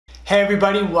Hey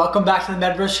everybody, welcome back to the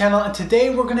MedBros channel, and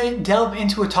today we're going to delve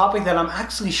into a topic that I'm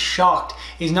actually shocked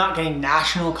is not getting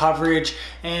national coverage,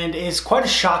 and is quite a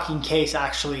shocking case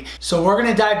actually. So we're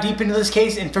going to dive deep into this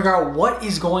case and figure out what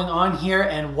is going on here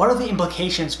and what are the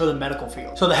implications for the medical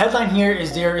field. So the headline here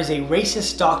is there is a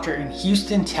racist doctor in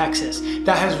Houston, Texas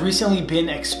that has recently been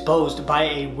exposed by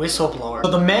a whistleblower.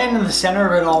 So the man in the center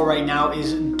of it all right now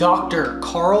is Dr.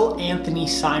 Carl Anthony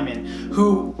Simon,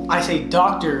 who I say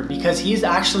doctor because he's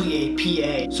actually a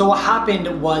PA. So what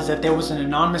happened was that there was an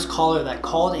anonymous caller that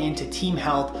called into Team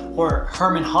Health or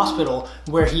Herman Hospital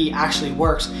where he actually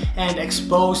works and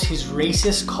exposed his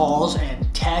racist calls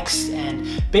and texts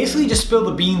and basically just spilled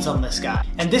the beans on this guy.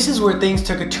 And this is where things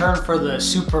took a turn for the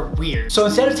super weird. So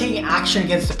instead of taking action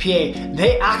against the PA,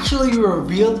 they actually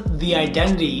revealed the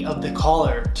identity of the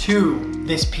caller to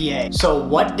this PA. So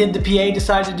what did the PA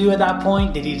decide to do at that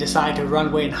point? Did he decide to run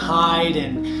away and hide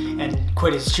and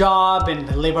quit his job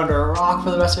and live under a rock for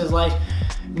the rest of his life?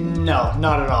 No,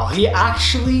 not at all. He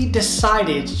actually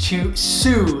decided to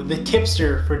sue the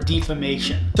tipster for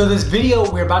defamation. So this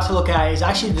video we're about to look at is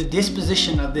actually the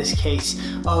disposition of this case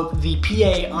of the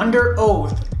PA under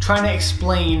oath trying to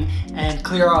explain and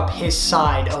clear up his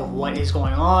side of what is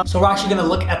going on. So we're actually going to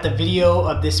look at the video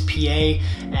of this PA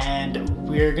and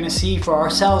we're going to see for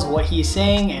ourselves what he is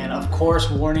saying, and of course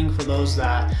warning for those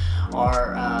that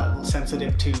are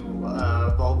sensitive to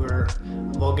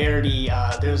vulgarity.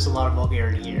 There's a lot of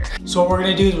vulgarity here. So what we're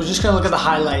gonna do is we're just gonna look at the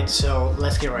highlights, so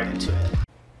let's get right into it.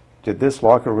 Did this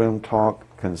locker room talk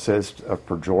consist of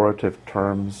pejorative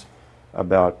terms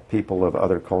about people of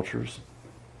other cultures?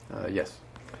 Yes.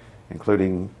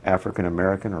 Including African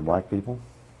American or black people?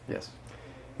 Yes.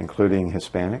 Including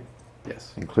Hispanic?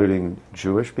 Yes. Including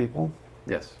Jewish people?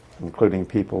 Yes. Including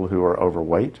people who are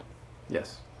overweight?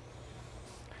 Yes.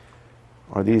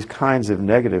 Are these kinds of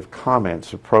negative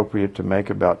comments appropriate to make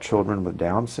about children with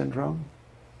Down syndrome?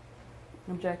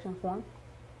 Objection form.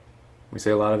 We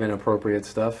say a lot of inappropriate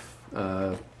stuff,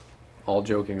 all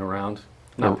joking around.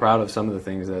 Not proud of some of the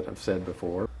things that I've said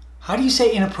before. How do you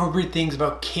say inappropriate things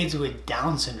about kids with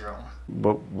Down syndrome?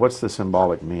 But what's the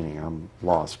symbolic meaning? I'm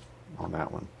lost on that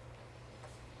one.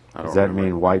 Does that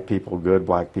mean white people good,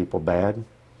 black people bad?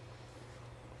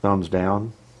 Thumbs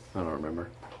down? I don't remember.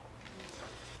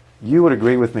 You would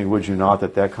agree with me, would you not,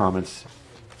 that that comment's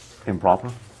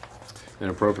improper?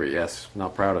 Inappropriate, yes.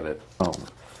 Not proud of it.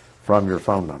 From your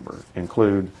phone number.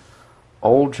 Include,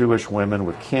 old Jewish women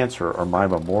with cancer are my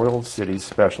Memorial City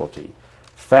specialty.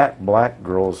 Fat black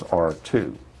girls are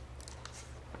too.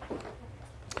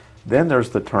 Then there's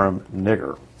the term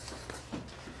nigger.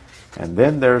 And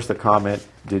then there's the comment,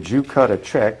 did you cut a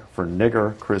check for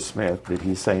nigger Chris Smith? Did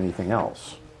he say anything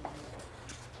else?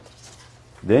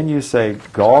 Then you say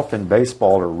golf and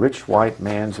baseball are rich white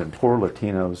man's and poor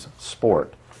Latinos'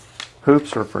 sport.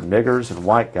 Hoops are for niggers and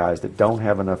white guys that don't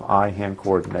have enough eye-hand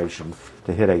coordination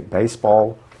to hit a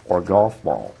baseball or golf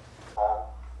ball.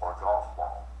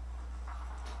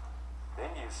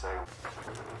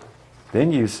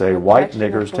 Then you say white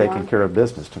niggers taking care of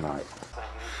business tonight.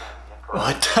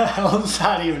 What the hell does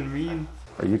that even mean?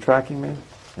 Are you tracking me?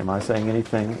 Am I saying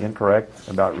anything incorrect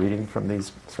about reading from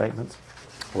these statements?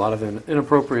 A lot of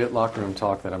inappropriate locker room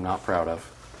talk that I'm not proud of.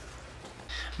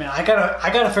 Man, I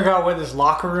gotta figure out where this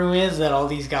locker room is that all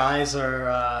these guys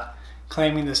are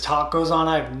claiming this talk goes on.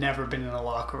 I've never been in a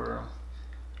locker room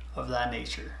of that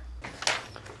nature.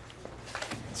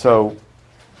 So,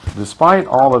 despite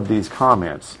all of these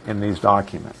comments in these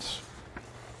documents,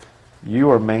 you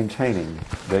are maintaining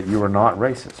that you are not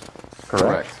racist,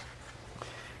 correct?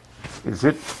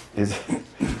 Correct. Is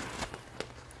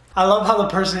I love how the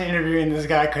person interviewing this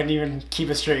guy couldn't even keep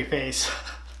a straight face.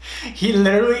 He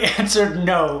literally answered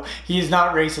no, he is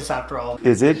not racist after all.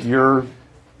 Is it your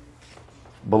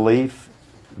belief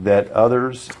that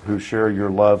others who share your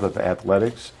love of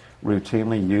athletics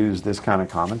routinely use this kind of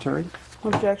commentary?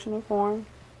 Objection form.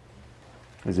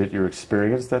 Is it your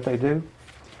experience that they do?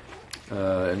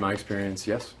 In my experience,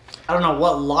 yes. I don't know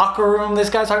what locker room this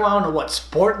guy's talking about. I don't know what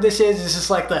sport this is. Is this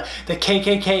like the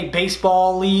KKK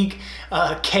baseball league,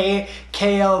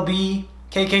 KKKLB,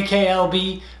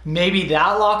 maybe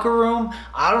that locker room?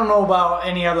 I don't know about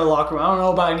any other locker room. I don't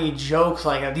know about any jokes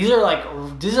like that. These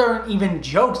aren't even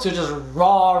jokes. They're just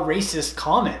raw racist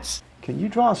comments. Can you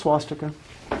draw a swastika?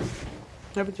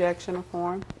 Objection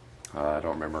form. I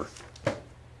don't remember.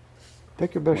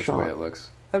 Take your best Which shot. way it looks.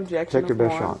 Objection Take your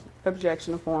best shot.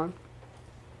 Objection form.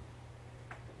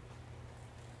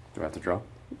 Do I have to draw?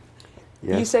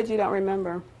 Yes. You said you don't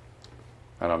remember.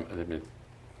 I didn't.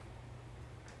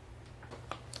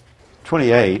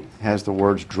 28 has the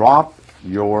words drop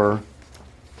your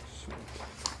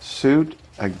suit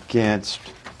against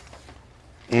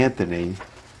Anthony,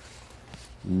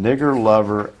 Nigger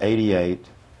Lover 88,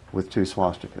 with 2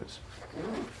 swastikas.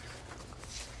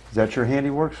 Is that your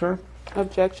handiwork, sir?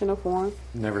 Objection to form.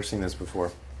 Never seen this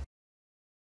before.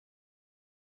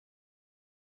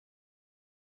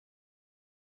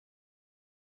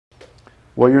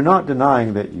 Well, you're not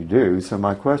denying that you do, so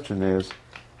my question is,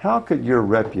 how could your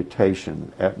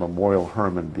reputation at Memorial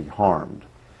Hermann be harmed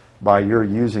by your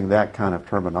using that kind of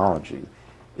terminology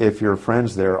if your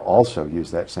friends there also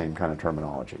use that same kind of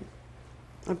terminology?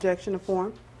 Objection to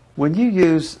form. When you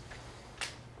use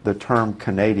the term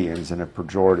Canadians in a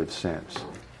pejorative sense,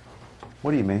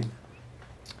 what do you mean?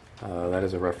 That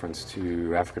is a reference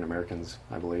to African Americans,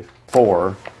 I believe.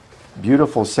 4,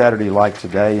 beautiful Saturday like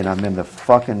today, and I'm in the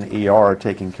fucking ER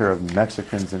taking care of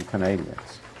Mexicans and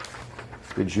Canadians.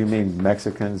 Did you mean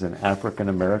Mexicans and African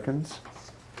Americans?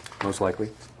 Most likely.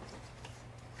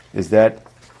 Is that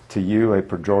to you a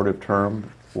pejorative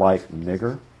term like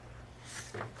nigger?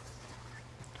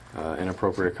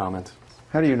 Inappropriate comment.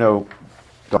 How do you know?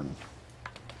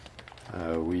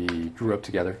 We grew up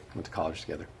together, went to college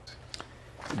together.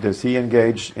 Does he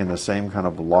engage in the same kind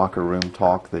of locker room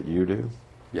talk that you do?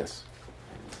 Yes.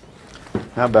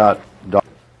 How about Doc?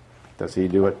 Does he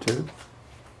do it too?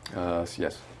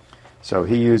 Yes. So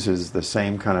he uses the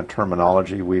same kind of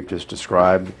terminology we've just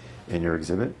described in your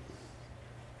exhibit?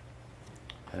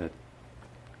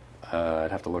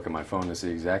 I'd have to look at my phone to see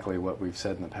exactly what we've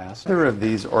said in the past. Either of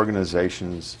these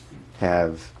organizations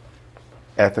have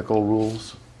ethical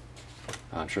rules?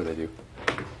 I'm sure they do.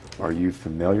 Are you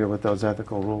familiar with those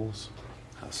ethical rules?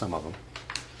 Some of them.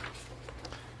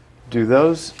 Do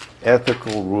those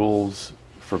ethical rules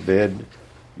forbid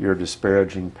your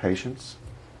disparaging patients?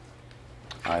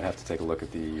 I'd have to take a look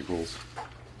at the rules.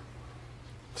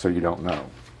 So you don't know?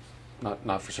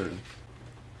 Not for certain.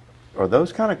 Are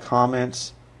those kind of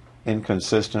comments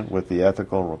inconsistent with the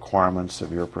ethical requirements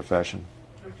of your profession?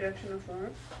 Objection to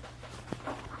form.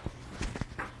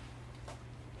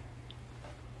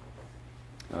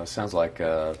 Sounds like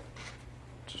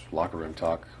just locker room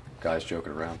talk, guys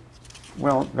joking around.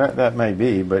 Well, that may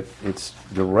be, but it's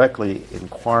directly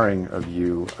inquiring of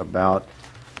you about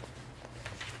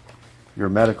your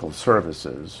medical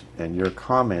services, and you're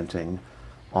commenting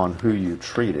on who you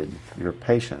treated, your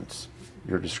patients.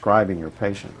 You're describing your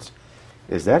patients.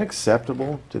 Is that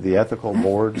acceptable to the ethical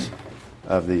boards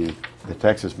of the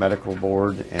Texas Medical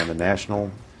Board and the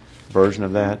national version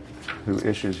of that, who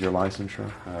issues your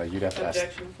licensure? You'd have to ask.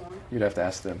 Objection to form. You'd have to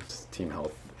ask them. Team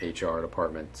Health HR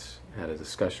department had a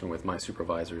discussion with my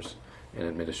supervisors and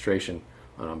administration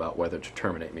about whether to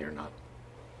terminate me or not.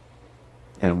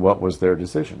 And what was their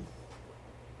decision?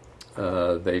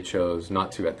 They chose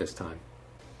not to at this time.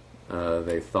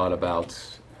 They thought about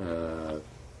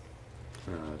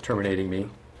terminating me,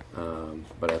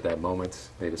 but at that moment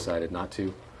they decided not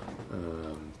to,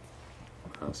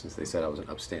 since they said I was an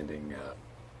upstanding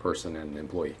person and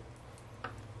employee.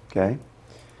 Okay.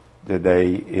 Did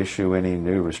they issue any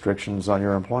new restrictions on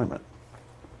your employment?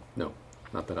 No,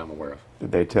 not that I'm aware of.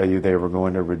 Did they tell you they were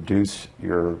going to reduce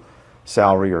your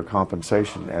salary or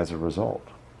compensation as a result?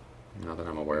 Not that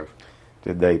I'm aware of.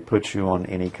 Did they put you on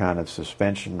any kind of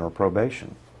suspension or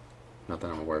probation? Not that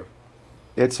I'm aware of.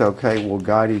 It's okay. We'll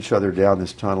guide each other down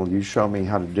this tunnel. You show me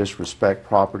how to disrespect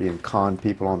property and con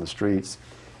people on the streets,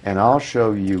 and I'll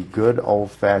show you good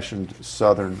old-fashioned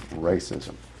Southern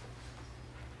racism.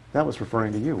 That was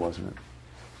referring to you, wasn't it?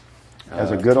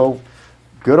 As a good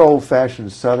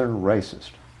old-fashioned Southern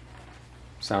racist.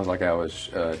 Sounds like I was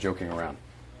joking around.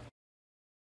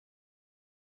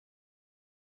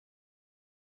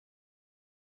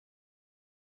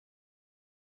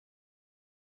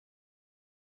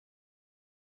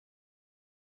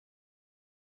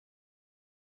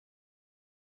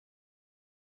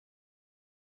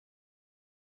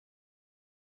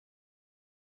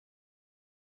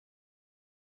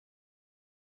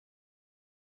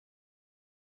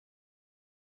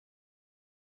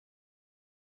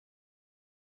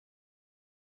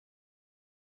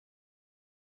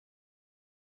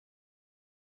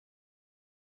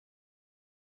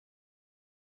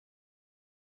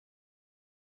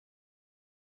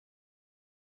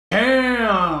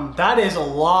 Damn, that is a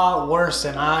lot worse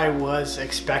than I was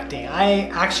expecting. I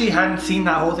actually hadn't seen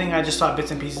that whole thing. I just saw bits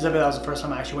and pieces of it. That was the first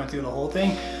time I actually went through the whole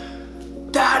thing.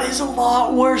 That is a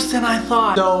lot worse than I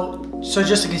thought. So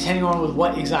just to continue on with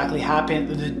what exactly happened,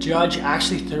 the judge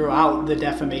actually threw out the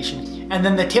defamation. And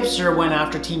then the tipster went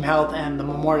after Team Health and the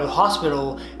Memorial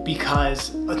Hospital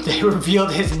because they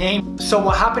revealed his name. So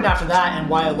what happened after that, and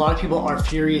why a lot of people are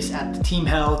furious at the team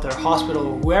health or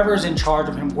hospital, whoever's in charge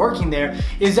of him working there,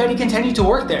 is that he continued to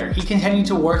work there. He continued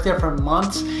to work there for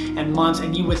months and months,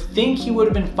 and you would think he would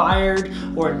have been fired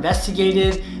or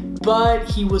investigated, but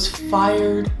he was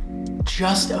fired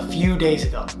just a few days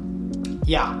ago.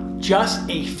 Yeah, just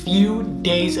a few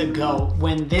days ago,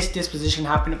 when this disposition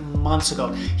happened months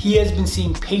ago. He has been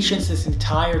seeing patients this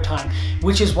entire time,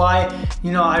 which is why,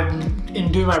 you know,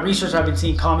 in doing my research, I've been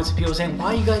seeing comments of people saying,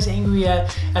 why are you guys angry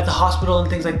at the hospital and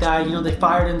things like that? You know, they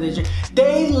fired him.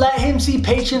 They let him see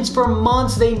patients for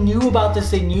months. They knew about this.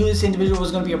 They knew this individual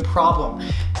was going to be a problem,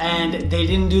 and they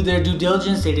didn't do their due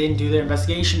diligence. They didn't do their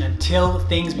investigation until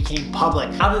things became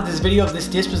public. Now that this video of this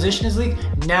disposition is leaked,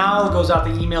 now it goes out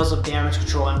the emails of damage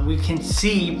control, and we can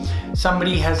see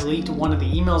somebody has leaked one of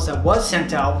the emails that was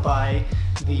sent out by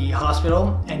the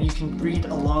hospital, and you can read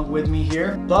along with me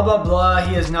here. Blah, blah, blah.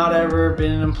 He has not ever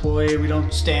been an employee. We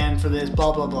don't stand for this.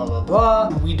 Blah, blah, blah, blah, blah.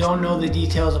 We don't know the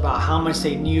details about how much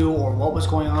they knew or what was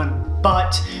going on,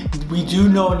 but we do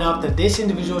know enough that this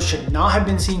individual should not have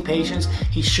been seeing patients.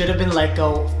 He should have been let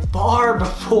go far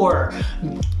before,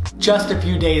 just a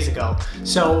few days ago.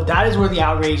 So that is where the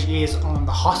outrage is on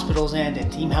the hospital's end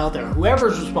and team health, or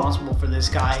whoever's responsible for this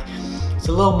guy. It's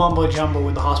a little mumbo jumbo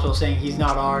with the hospital saying he's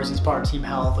not ours, he's part of team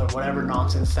health, or whatever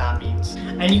nonsense that means.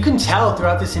 And you can tell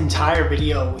throughout this entire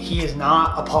video, he is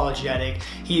not apologetic.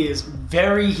 He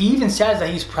even says that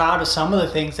he's proud of some of the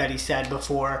things that he said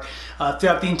before.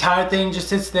 Throughout the entire thing, just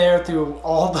sits there through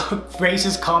all the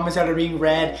racist comments that are being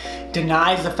read,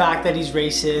 denies the fact that he's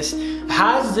racist,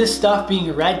 has this stuff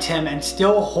being read to him, and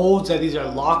still holds that these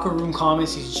are locker room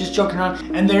comments, he's just joking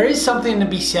around. And there is something to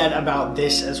be said about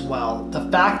this as well. The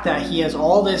fact that he has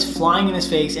all this flying in his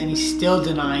face and he's still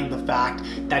denying the fact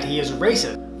that he is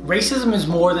racist. Racism is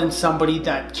more than somebody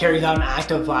that carries out an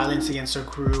act of violence against a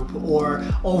group or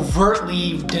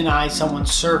overtly denies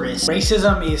someone's service.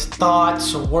 Racism is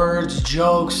thoughts, words,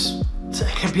 jokes. It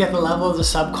can be at the level of the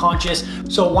subconscious.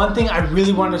 So one thing I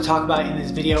really wanted to talk about in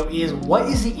this video is, what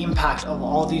is the impact of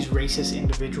all these racist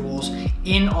individuals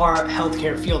in our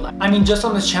healthcare field? I mean, just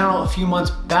on this channel a few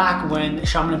months back when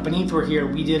Shaman and Beneath were here,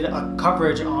 we did a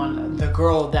coverage on the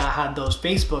girl that had those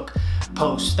Facebook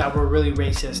posts that were really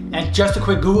racist. And just a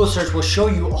quick Google search will show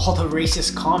you all the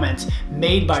racist comments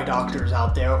made by doctors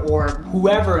out there, or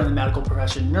whoever in the medical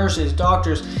profession, nurses,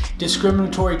 doctors,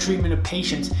 discriminatory treatment of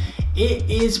patients. It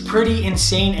is pretty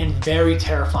insane and very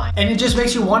terrifying. And it just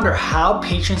makes you wonder how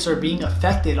patients are being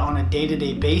affected on a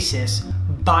day-to-day basis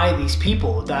by these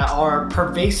people that are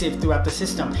pervasive throughout the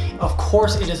system. Of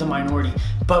course it is a minority,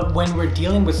 but when we're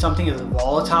dealing with something as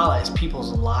volatile as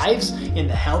people's lives in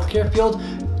the healthcare field,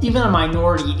 even a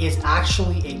minority is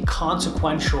actually a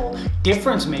consequential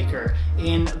difference maker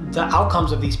in the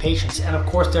outcomes of these patients. And of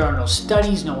course there are no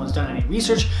studies, no one's done any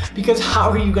research, because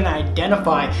how are you going to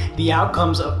identify the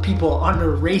outcomes of people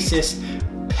under racist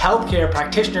healthcare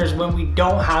practitioners when we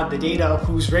don't have the data of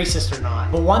who's racist or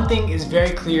not? But one thing is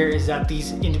very clear, is that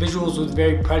these individuals with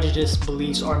very prejudiced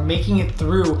beliefs are making it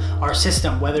through our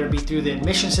system, whether it be through the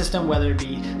admission system, whether it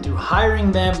be through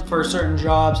hiring them for certain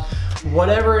jobs,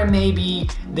 whatever it may be,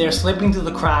 they're slipping through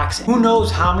the cracks. Who knows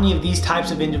how many of these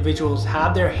types of individuals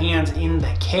have their hands in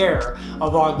the care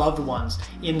of our loved ones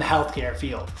in the healthcare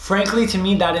field. Frankly, to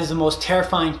me, that is the most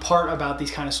terrifying part about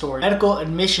these kind of stories. Medical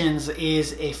admissions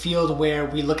is a field where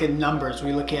we look at numbers,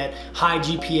 we look at high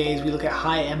GPAs, we look at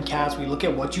high MCATs, we look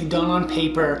at what you've done on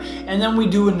paper, and then we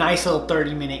do a nice little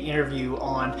 30-minute interview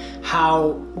on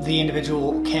how the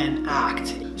individual can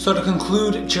act. So to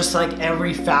conclude, just like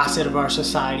every facet of our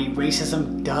society,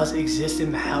 racism does exist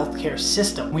in the healthcare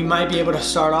system. We might be able to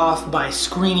start off by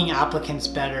screening applicants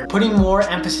better, putting more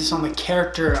emphasis on the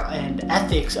character and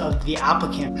ethics of the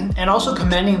applicant, and also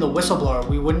commending the whistleblower.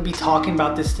 We wouldn't be talking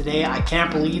about this today. I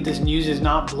can't believe this news is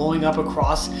not blowing up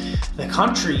across the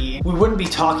country. We wouldn't be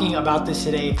talking about this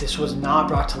today if this was not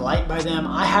brought to light by them.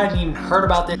 I hadn't even heard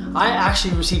about this. I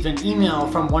actually received an email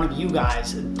from one of you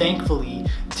guys, thankfully,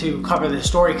 to cover this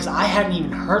story, because I hadn't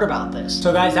even heard about this.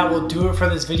 So guys, that will do it for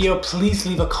this video. Please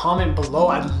leave a comment below.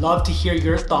 I'd love to hear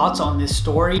your thoughts on this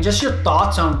story, just your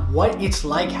thoughts on what it's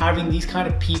like having these kind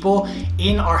of people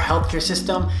in our healthcare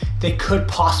system. They could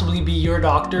possibly be your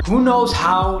doctor. Who knows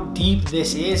how deep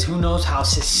this is? Who knows how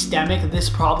systemic this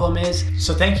problem is?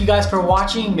 So thank you guys for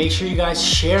watching. Make sure you guys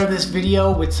share this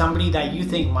video with somebody that you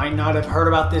think might not have heard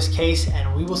about this case,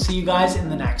 and we will see you guys in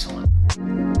the next one.